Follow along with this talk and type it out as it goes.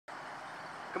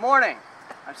Good morning.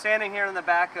 I'm standing here in the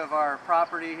back of our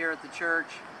property here at the church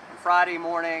on Friday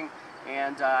morning,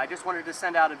 and I just wanted to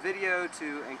send out a video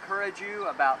to encourage you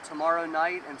about tomorrow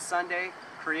night and Sunday,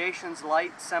 Creation's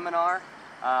Light Seminar.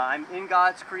 I'm in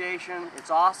God's creation.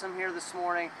 It's awesome here this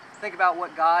morning. Think about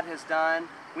what God has done.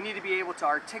 We need to be able to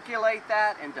articulate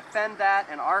that and defend that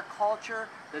in our culture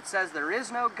that says there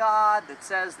is no God, that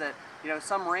says that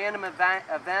some random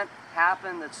event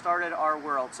happened that started our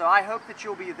world. So I hope that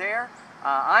you'll be there.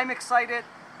 I'm excited.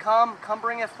 Come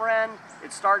bring a friend.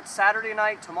 It starts Saturday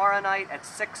night, tomorrow night at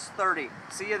 6:30.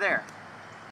 See you there.